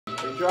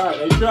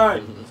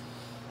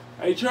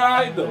I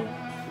tried though.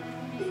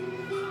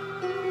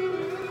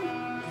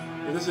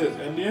 This is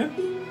Indian?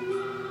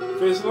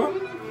 Freestyle?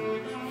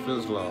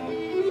 Freestyle.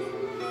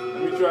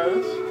 Let me try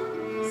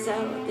this. So,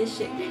 this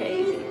shit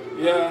crazy.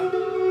 Yeah.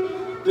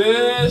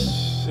 This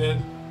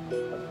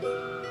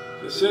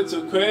shit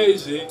too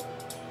crazy.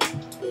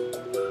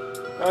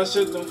 That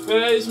shit don't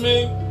faze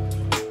me.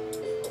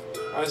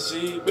 I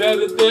see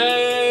better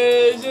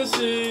days, you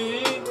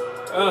see.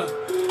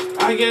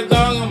 I get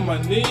down on my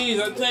knees.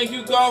 I thank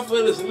you, God,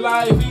 for this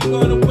life. You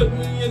gonna put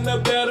me in a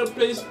better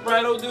place,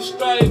 right out the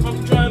strife.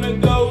 I'm trying to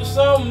go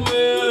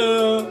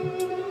somewhere.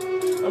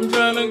 I'm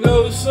trying to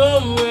go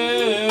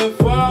somewhere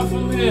far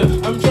from here.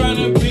 I'm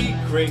trying to be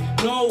great,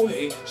 no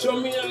hate. Show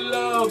me a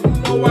love,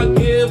 you know I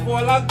give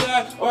all I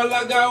got,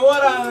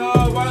 what I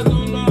have. I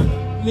do not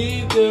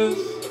need this.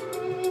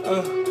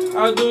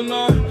 I do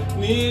not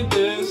need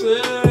this.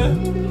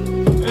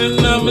 And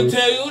I'ma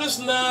tell you this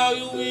now,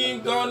 you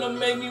ain't gonna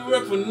make me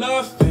work for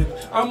nothing.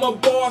 I'm a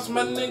boss,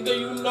 my nigga,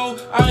 you know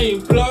I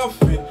ain't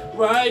bluffing.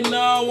 Right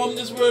now, I'm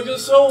just working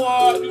so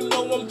hard. You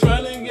know I'm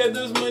trying to get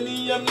this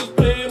money, I'm just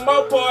playing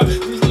my part.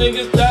 These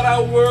niggas that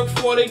I work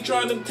for, they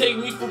trying to take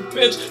me for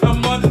bitch.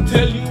 I'ma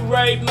tell you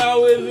right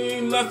now, it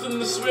ain't nothing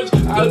to switch.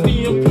 I'll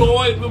be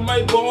employed with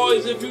my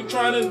boys if you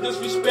trying to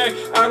disrespect.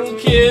 I don't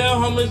care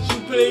how much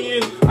you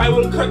paying, I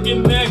will cut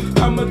your neck.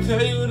 I'ma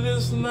tell you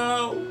this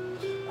now,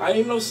 I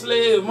ain't no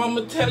slave,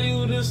 I'ma tell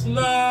you this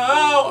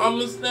now.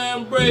 I'ma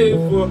stand brave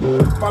for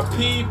my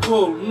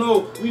people.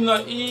 No, we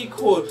not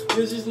equal.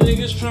 Cause these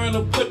niggas trying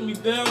to put me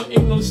down,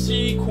 ain't no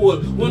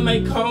sequel. When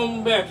I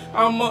come back,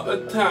 I'ma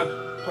attack.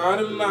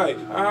 Pardon night,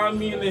 I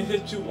mean to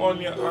hit you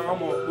on your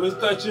armor. Let's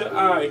touch your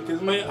eye,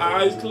 cause my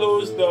eyes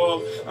closed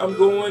off. I'm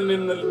going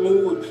in the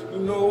mood. You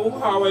know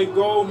how I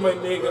go, my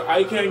nigga.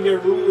 I can't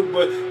get rude,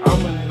 but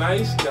I'm a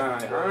nice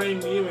guy. I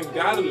ain't even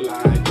gotta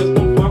lie. Just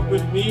don't fuck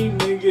with me,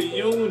 nigga.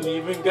 You ain't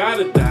even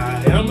gotta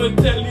die. I'ma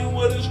tell you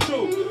what is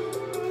true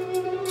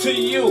to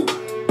you.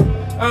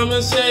 I'ma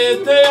say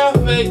it there,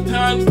 fake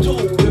times two.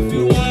 If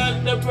you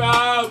want the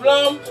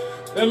problem,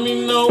 let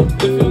me know.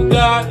 If you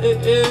got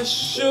an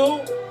issue,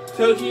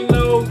 tell you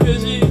no,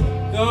 cause you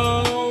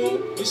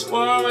don't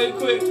respond right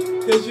quick.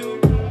 Cause you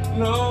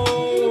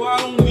know I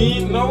don't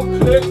need no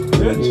click,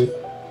 bitch.